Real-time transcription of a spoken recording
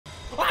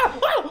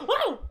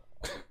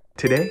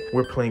Today,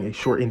 we're playing a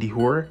short indie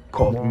horror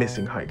called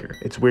Missing Hiker.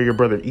 It's where your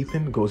brother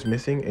Ethan goes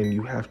missing and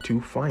you have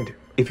to find him.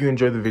 If you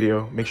enjoyed the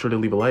video, make sure to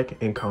leave a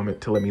like and comment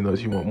to let me know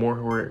if you want more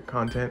horror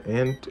content,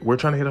 and we're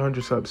trying to hit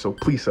 100 subs, so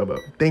please sub up.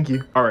 Thank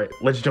you. All right,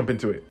 let's jump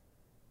into it.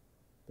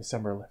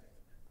 December 11th,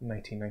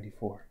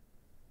 1994.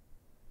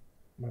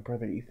 My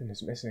brother Ethan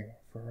is missing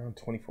for around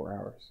 24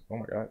 hours. Oh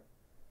my god.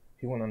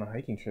 He went on a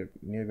hiking trip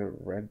near the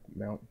Red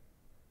Mountain.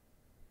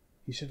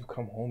 He should have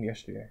come home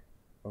yesterday,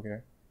 okay?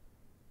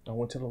 I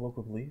went to the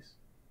local police.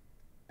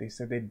 They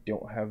said they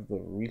don't have the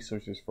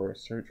resources for a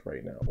search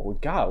right now. Oh,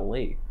 it got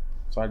late.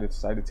 So I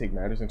decided to take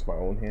matters into my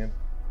own hand.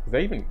 Is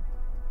that even...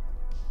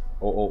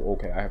 Oh,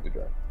 okay, I have to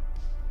drive.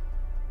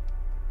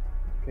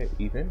 Okay,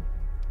 Ethan.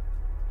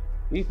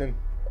 Ethan.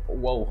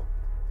 Whoa.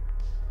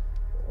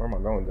 Where am I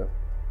going, though?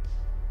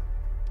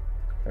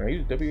 Can I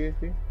use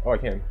WASD? Oh, I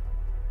can.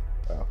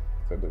 Oh,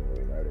 so it doesn't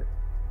really matter.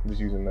 I'm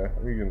just using the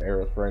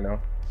arrows for right now,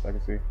 so I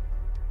can see.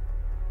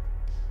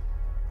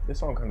 This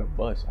song kind of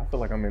busts. I feel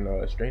like I'm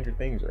in Stranger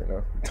Things right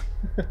now.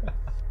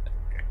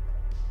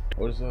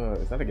 What is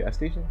that a gas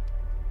station?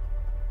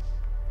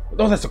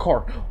 Oh, that's a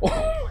car.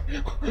 Oh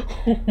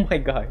my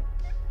god.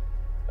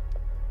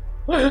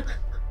 I'm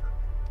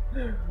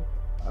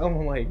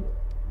like,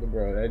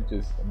 bro, that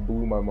just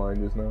blew my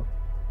mind just now.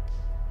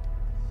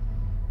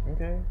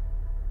 Okay.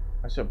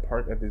 I should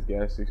park at this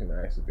gas station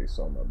and ask if they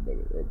saw my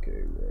brother.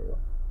 Okay, bro.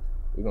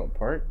 We gonna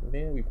park?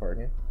 Man, we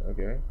parking.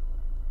 Okay.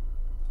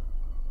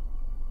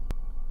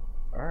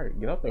 Alright,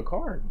 get out the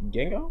car,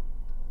 Gango.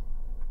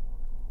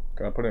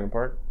 Can I put it in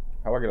park?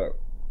 How do I get out?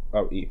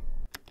 Oh, E.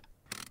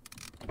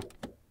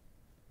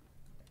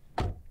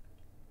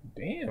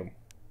 Damn.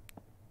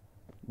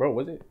 Bro,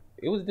 was it?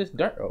 It was this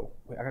dirt. Oh,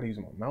 wait, I gotta use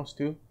my mouse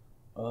too?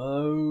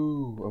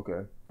 Oh,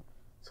 okay.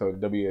 So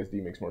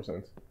WASD makes more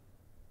sense.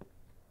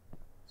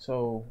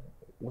 So,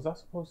 was I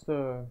supposed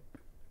to...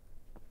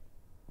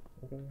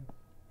 Okay,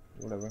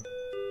 whatever.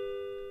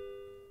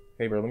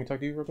 Hey bro, let me talk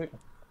to you real quick.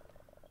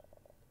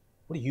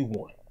 What do you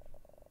want?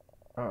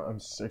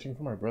 I'm searching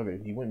for my brother.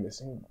 He went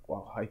missing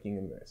while hiking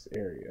in this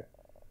area.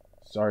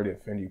 Sorry to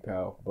offend you,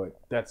 pal, but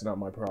that's not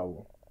my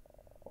problem.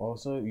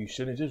 Also, you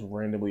shouldn't just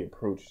randomly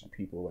approach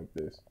people like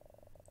this,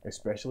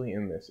 especially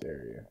in this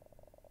area.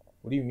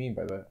 What do you mean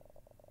by that?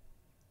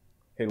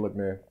 Hey, look,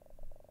 man.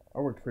 I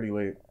worked pretty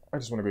late. I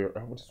just want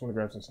to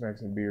grab some snacks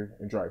and beer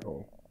and drive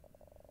home.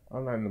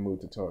 I'm not in the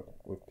mood to talk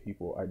with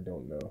people I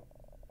don't know.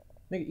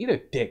 Nigga, eat a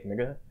dick,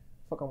 nigga.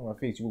 Fuck on my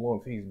face, you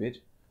long face, bitch.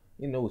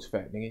 Your nose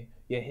fat, nigga.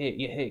 Your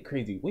head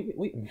crazy. Wait.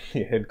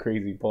 Your head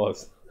crazy.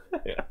 Pause.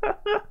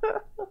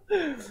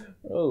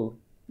 Bro,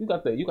 you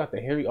got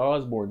the Harry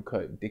Osborn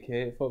cut,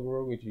 dickhead. Fuck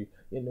wrong with you?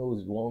 Your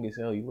nose is long as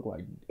hell. You look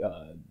like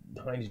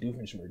Heinz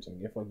Doofenshmirtz.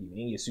 Nigga, fuck you.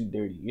 And your suit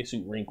dirty. Your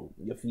suit wrinkled.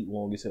 Your feet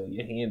long as hell.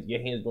 Your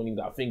hands don't even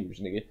got fingers,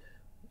 nigga.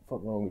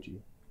 Fuck wrong with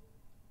you?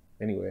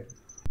 Anyway,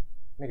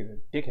 nigga's a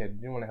dickhead.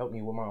 You didn't want to help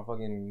me with my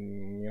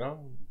fucking,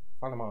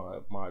 finding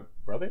my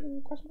brother?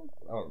 Question mark?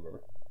 I don't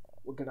remember.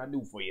 What can I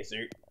do for you,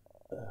 sir?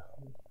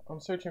 I'm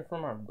searching for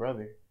my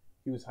brother.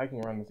 He was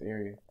hiking around this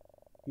area.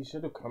 He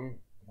should have come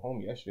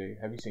home yesterday.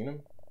 Have you seen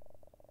him?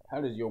 How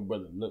does your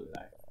brother look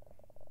like?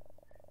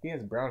 He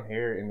has brown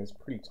hair and is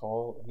pretty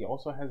tall. He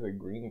also has a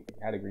green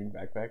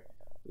backpack.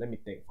 Let me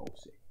think for a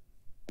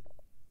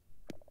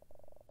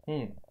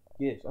sec.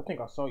 Yes, I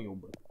think I saw your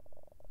brother.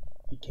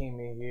 He came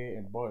in here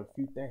and bought a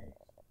few things.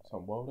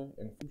 Some water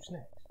and a few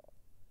snacks.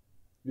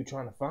 You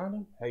trying to find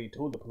him? Have you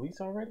told the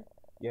police already?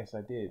 Yes,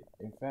 I did.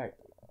 In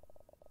fact,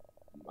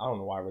 I don't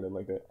know why I read it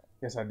like that.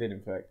 Yes, I did,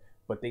 in fact.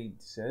 But they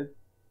said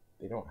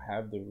they don't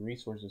have the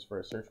resources for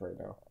a search right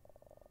now.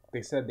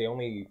 They said they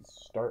only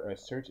start a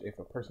search if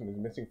a person is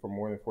missing for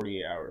more than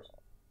 48 hours.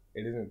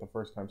 It isn't the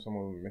first time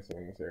someone went missing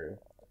in this area.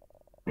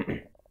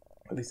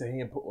 At least a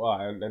handful.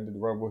 I did the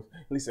wrong voice.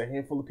 At least a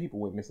handful of people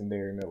went missing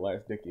there in the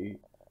last decade.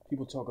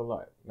 People talk a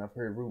lot, and I've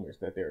heard rumors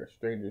that there are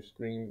strange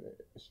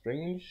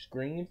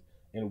screams,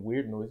 and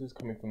weird noises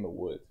coming from the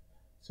woods.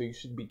 So you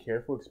should be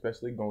careful,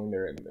 especially going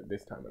there at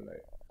this time of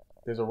night.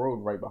 There's a road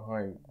right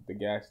behind the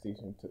gas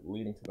station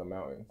leading to the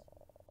mountains.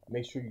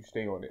 Make sure you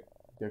stay on it.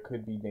 There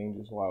could be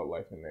dangerous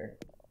wildlife in there.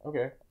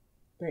 Okay.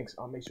 Thanks.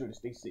 I'll make sure to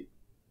stay safe.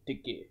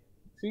 Take care.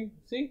 See?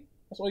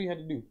 That's all you had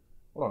to do.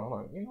 Hold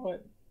on. You know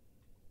what?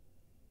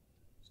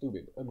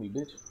 Stupid, ugly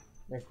bitch.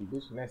 Nasty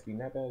bitch. Nasty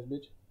nap ass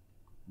bitch.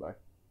 Bye.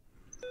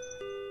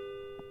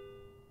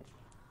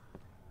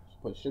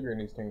 Just put sugar in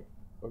this tank.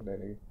 Fuck that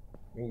nigga.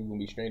 Then you're gonna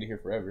be stranded here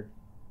forever.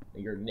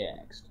 And you're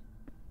next.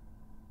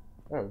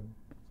 Oh.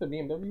 A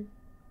BMW?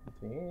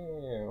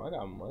 Damn, I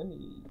got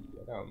money.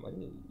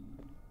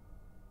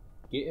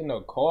 Get in the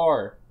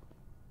car.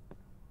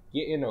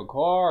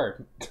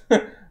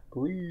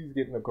 Please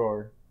get in the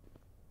car.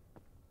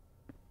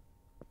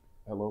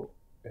 Hello.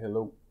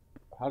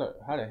 How the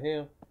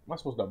hell am I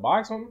supposed to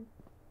buy something?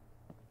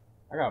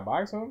 I gotta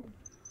buy something?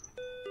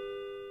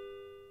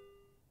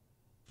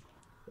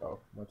 Oh,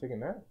 am I taking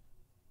that?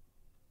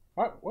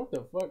 What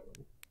the fuck?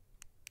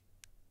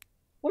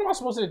 What am I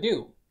supposed to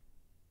do?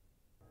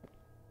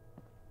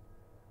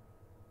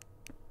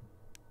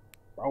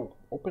 Bro,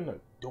 open the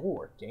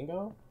door,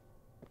 Gango.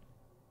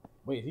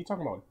 Wait, is he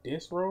talking about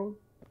this road?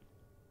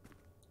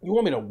 You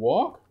want me to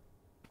walk?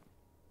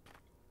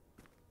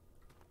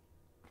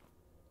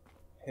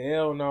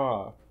 Hell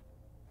nah.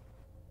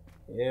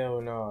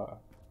 Hell nah.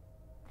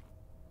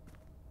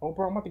 Oh,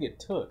 bro, I'm about to get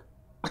took.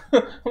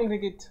 I'm gonna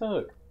get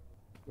took.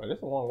 Bro, this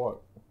is a long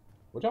walk.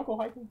 Would y'all go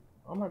hiking?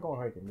 I'm not going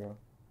hiking, bro.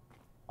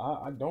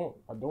 I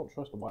don't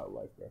trust the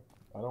wildlife, bro.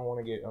 I don't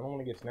want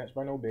to get snatched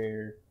by no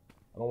bear.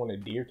 I don't want a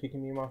deer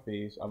kicking me in my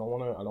face. I don't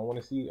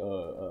want to see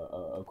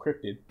a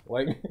cryptid.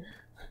 Like,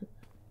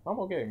 I'm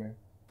okay, man.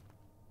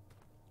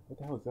 What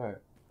the hell is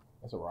that?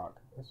 That's a rock.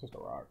 That's just a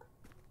rock.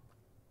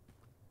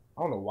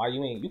 I don't know why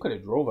you could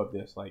have drove up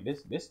this. Like,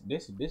 this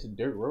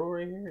dirt road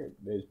right here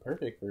is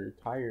perfect for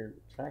tire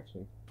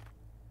traction,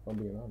 if I'm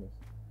being honest.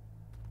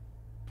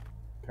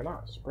 Can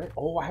I sprint?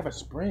 Oh, I have a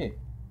sprint.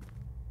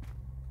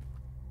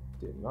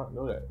 Did not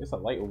know that. It's a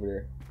light over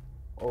there.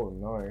 Oh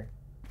no.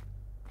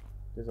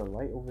 There's a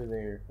light over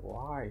there.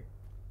 Why?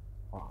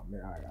 Oh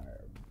man, alright.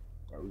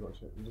 We're gonna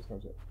check. We're just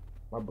gonna check.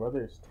 My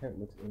brother's tent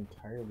looks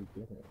entirely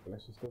different, but I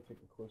should still take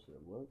a closer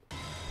look.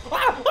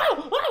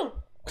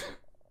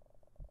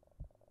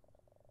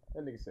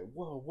 That nigga said,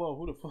 whoa,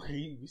 who the fuck are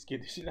you? You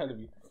scared the shit out of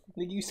me.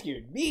 Nigga, you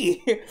scared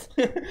me.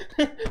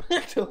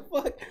 What the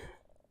fuck?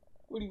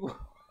 What do you want?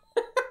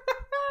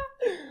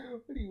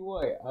 What do you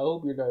want? I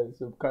hope you're not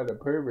some kind of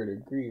pervert or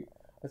creep.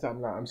 That's how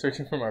I'm not. I'm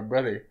searching for my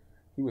brother.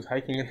 He was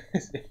hiking in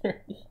this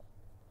area.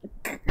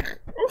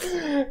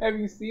 Have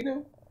you seen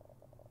him?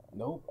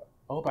 Nope.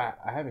 Oh, but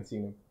I haven't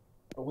seen him.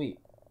 Oh, wait.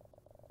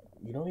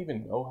 You don't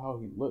even know how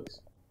he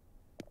looks.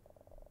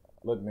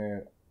 Look,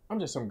 man. I'm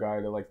just some guy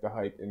that likes to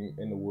hike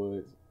in the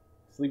woods,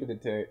 sleep in the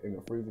tent in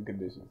the freezing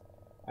conditions.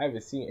 I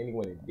haven't seen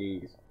anyone in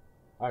days.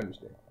 I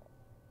understand.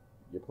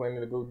 You're planning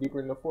to go deeper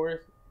in the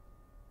forest?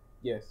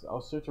 Yes,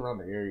 I'll search around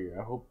the area.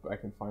 I hope I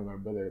can find my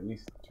brother, at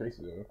least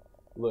traces of him.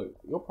 Look,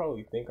 you'll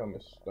probably think I'm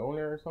a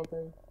stoner or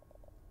something,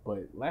 but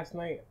last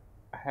night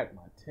I had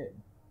my tent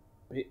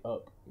bit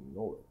up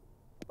north.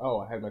 Oh,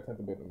 I had my tent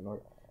a bit up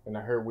north, and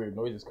I heard weird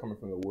noises coming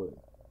from the woods.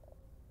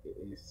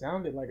 It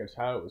sounded like a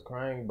child was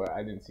crying, but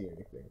I didn't see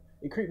anything.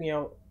 It creeped me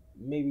out.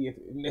 Maybe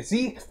it's...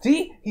 See?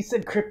 He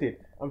said cryptid.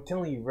 I'm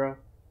telling you, bro.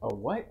 Oh,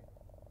 what?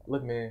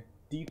 Look, man.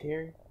 Do you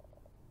carry?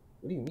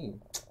 What do you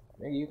mean?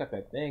 Man, you got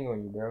that thing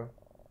on you, bro.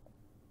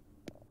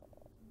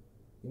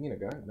 You mean a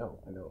gun? No,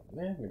 I don't.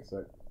 Man, nigga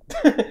suck.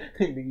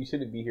 You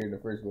shouldn't be here in the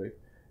first place.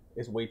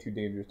 It's way too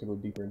dangerous to go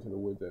deeper into the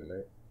woods at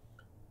night.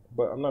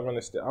 But I'm not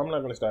gonna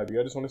stop you.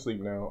 I just want to sleep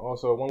now.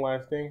 Also, one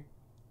last thing.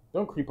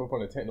 Don't creep up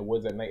on a tent in the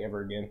woods at night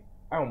ever again.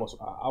 I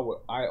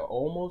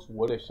almost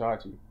would have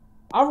shot you.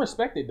 I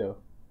respect it though,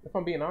 if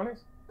I'm being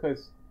honest,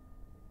 because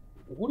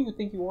who do you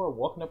think you are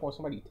walking up on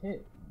somebody's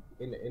tent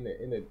in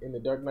the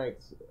dark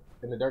nights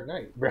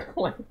bro?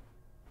 Like,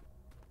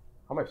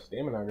 how much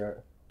stamina I got?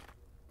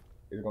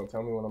 Is it gonna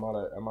tell me when I'm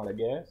out of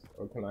gas,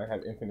 or can I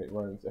have infinite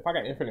runs? If I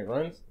got infinite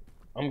runs,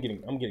 I'm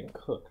getting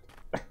cooked.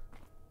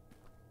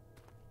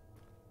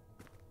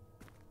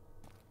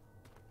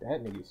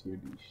 That nigga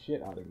scared the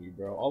shit out of me,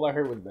 bro. All I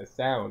heard was the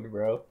sound,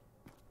 bro.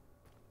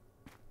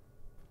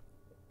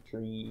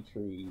 Tree,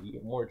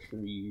 more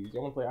trees.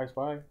 You wanna play I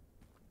Spy?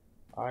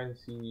 I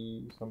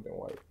see something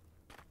white.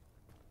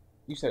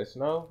 You said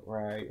snow?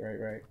 Right.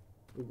 You're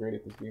great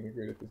at this game.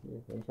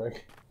 I'm trying.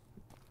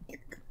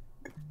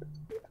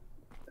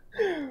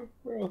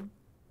 Bro,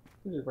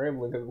 I'm just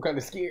rambling because I'm kind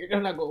of scared.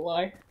 I'm not gonna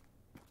lie.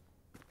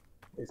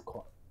 It's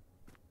quiet.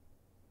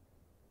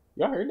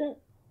 Y'all heard that?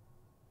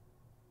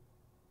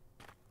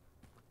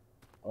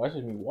 Oh, that's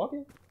just me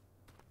walking?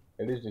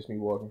 It is just me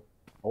walking.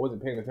 I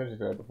wasn't paying attention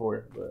to that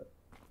before, but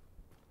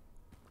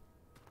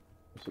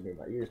it should be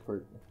my ears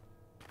perking.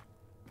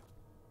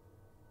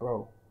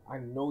 Bro, I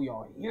know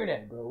y'all hear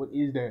that, bro. What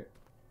is that?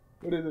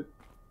 What is it?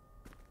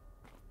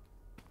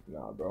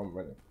 Nah, bro, I'm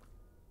running.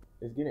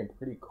 It's getting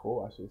pretty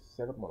cold. I should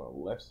set up on the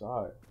left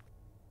side.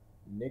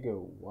 Nigga,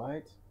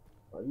 what?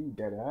 Are you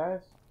dead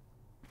ass?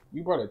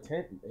 You brought a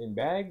tent and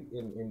bag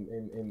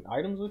and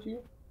items with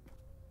you?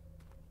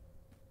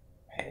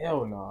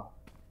 Hell nah.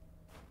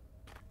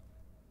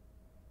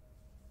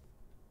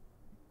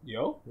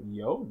 Yo,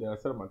 did I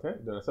set up my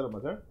tent?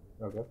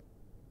 Okay.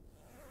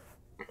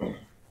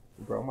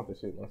 Bro, I'm about to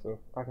shit myself.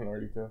 I can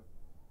already tell.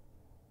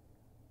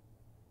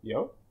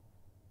 Yo,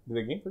 did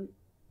it game for you?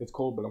 It's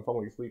cold, but I'm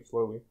falling asleep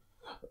slowly.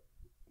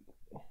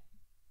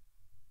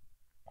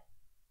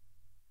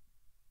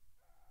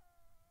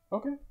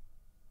 Okay.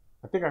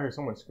 I think I heard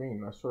someone scream.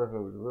 Not sure if it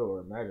was real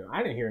or imagined.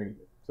 I didn't hear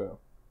anything, so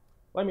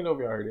let me know if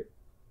y'all heard it.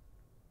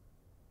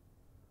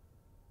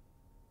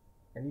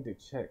 I need to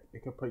check.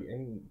 It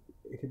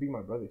could be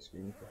my brother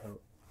screaming for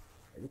help.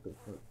 Like, what the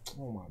fuck?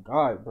 Oh my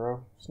god,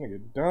 bro. This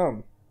nigga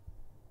dumb.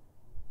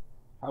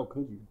 How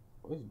could you?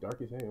 Oh, it's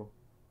dark as hell.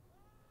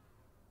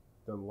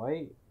 The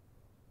light,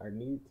 I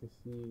need to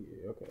see.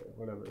 Okay,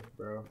 whatever,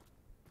 bro.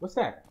 What's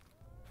that?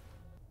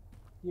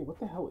 Yeah, what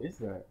the hell is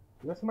that?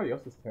 Is that somebody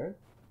else's tent?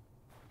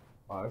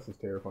 Oh, this is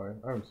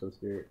terrifying. I'm so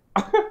scared.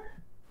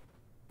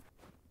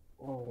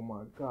 Oh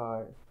my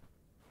god.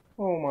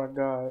 Oh my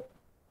god.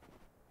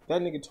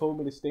 That nigga told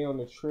me to stay on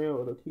the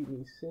trail. It'll keep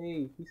me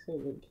safe. He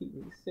said it'll keep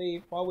me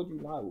safe. Why would you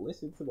not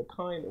listen to the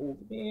kind old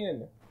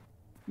man?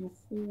 You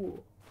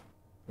fool.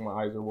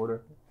 My eyes are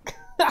watering.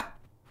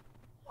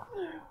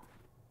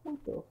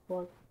 What the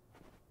fuck?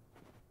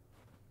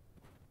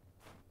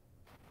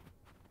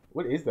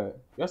 What is that?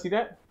 Y'all see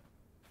that?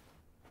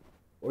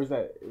 Or is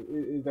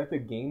that the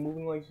game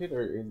moving like shit?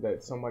 Or is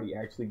that somebody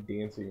actually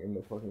dancing in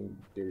the fucking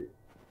dirt?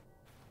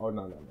 Oh,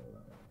 no.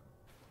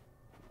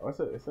 Oh,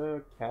 it's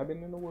a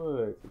cabin in the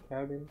woods. A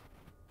cabin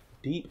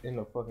deep in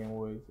the fucking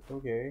woods.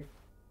 Okay.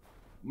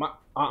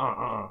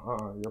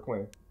 You're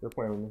playing. You're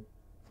playing with me.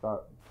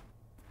 Stop.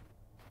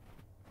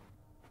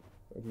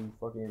 Like you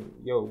fucking,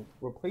 yo,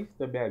 replace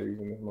the batteries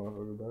in this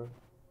motherfucker, bro.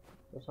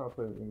 Let's try to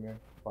play with me, man.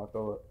 If I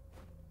throw it.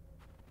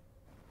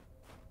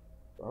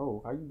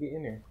 Bro, how you get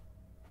in there?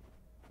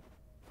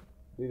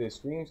 Did the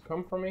streams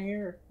come from in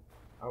here?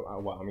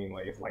 Well, I mean,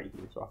 like, it's light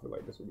here, so I feel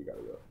like this is where we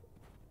gotta go.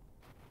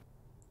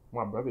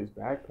 My brother's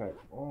backpack.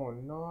 Oh,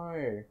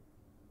 no.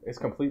 It's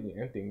completely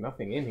empty.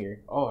 Nothing in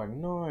here. Oh,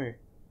 no.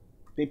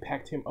 They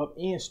packed him up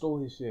and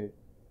stole his shit.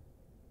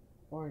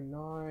 Oh,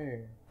 no.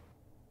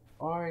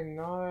 Oh,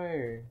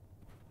 no.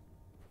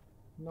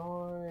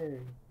 No.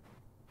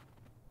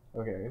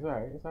 Okay, it's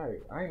alright. It's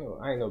alright. I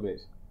ain't no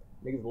bitch.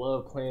 Niggas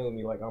love playing with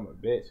me like I'm a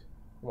bitch.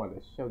 I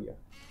wanted to show ya.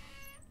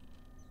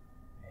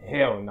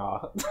 Hell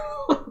nah.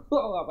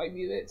 Oh, I might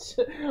be a bitch.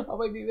 I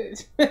might be a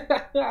bitch.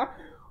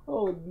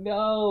 Oh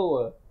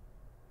no.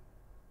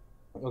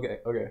 Okay.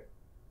 Okay,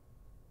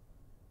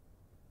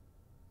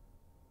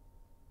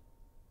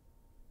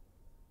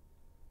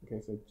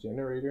 so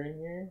generator in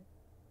here.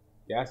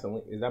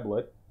 Gasoline. Is that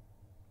blood?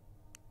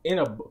 In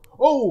a.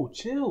 Oh,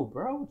 chill,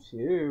 bro.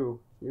 Chill.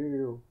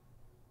 Chill.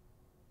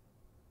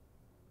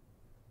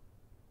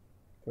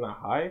 Can I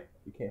hide?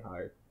 You can't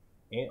hide.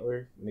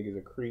 Antlers. Niggas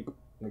a creep.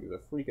 Niggas a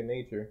freak of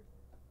nature.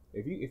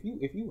 If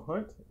you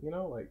hunt, you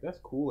know, like that's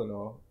cool and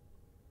all.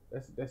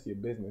 That's your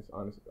business,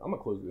 honestly. I'm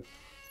gonna close this.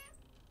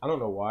 I don't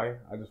know why.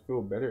 I just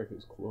feel better if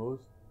it's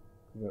closed.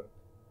 You know,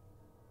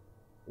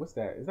 what's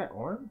that? Is that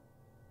arm?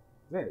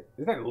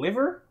 Is that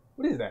liver?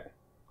 What is that?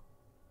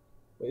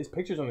 Wait, it's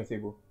pictures on the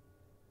table.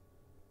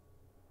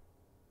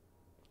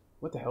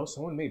 What the hell?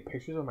 Someone made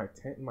pictures of my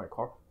tent in my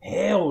car?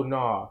 Hell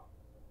nah.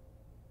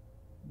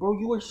 Bro,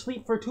 you were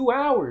asleep for 2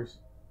 hours.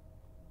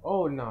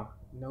 Oh nah.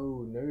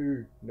 No.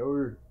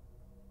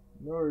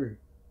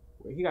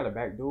 Wait, he got a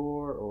back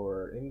door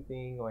or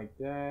anything like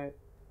that?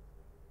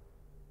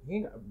 He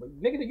ain't got,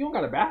 nigga, you don't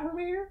got a bathroom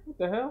in here? What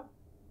the hell?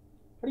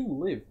 How do you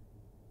live?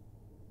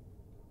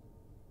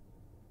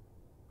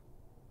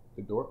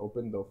 The door?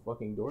 Open the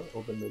fucking door?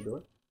 Open the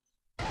door?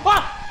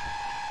 Ah!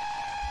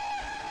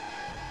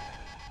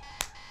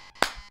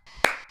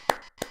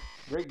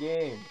 Great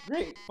game.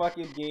 Great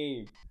fucking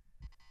game.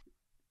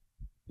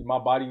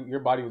 Your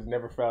body was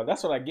never found.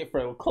 That's what I get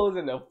for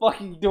closing the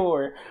fucking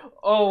door.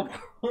 Oh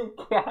my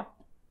god.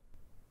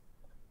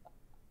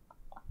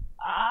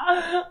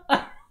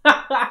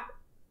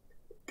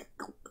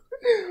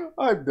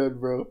 I'm done,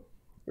 bro.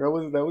 That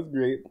was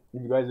great.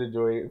 If you guys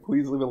enjoyed it,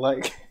 please leave a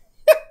like,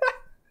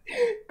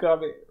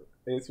 comment,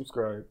 and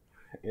subscribe.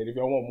 And if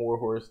y'all want more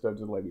horror stuff,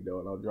 just let me know,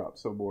 and I'll drop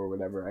some more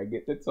whenever I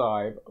get the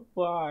time.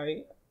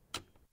 Bye.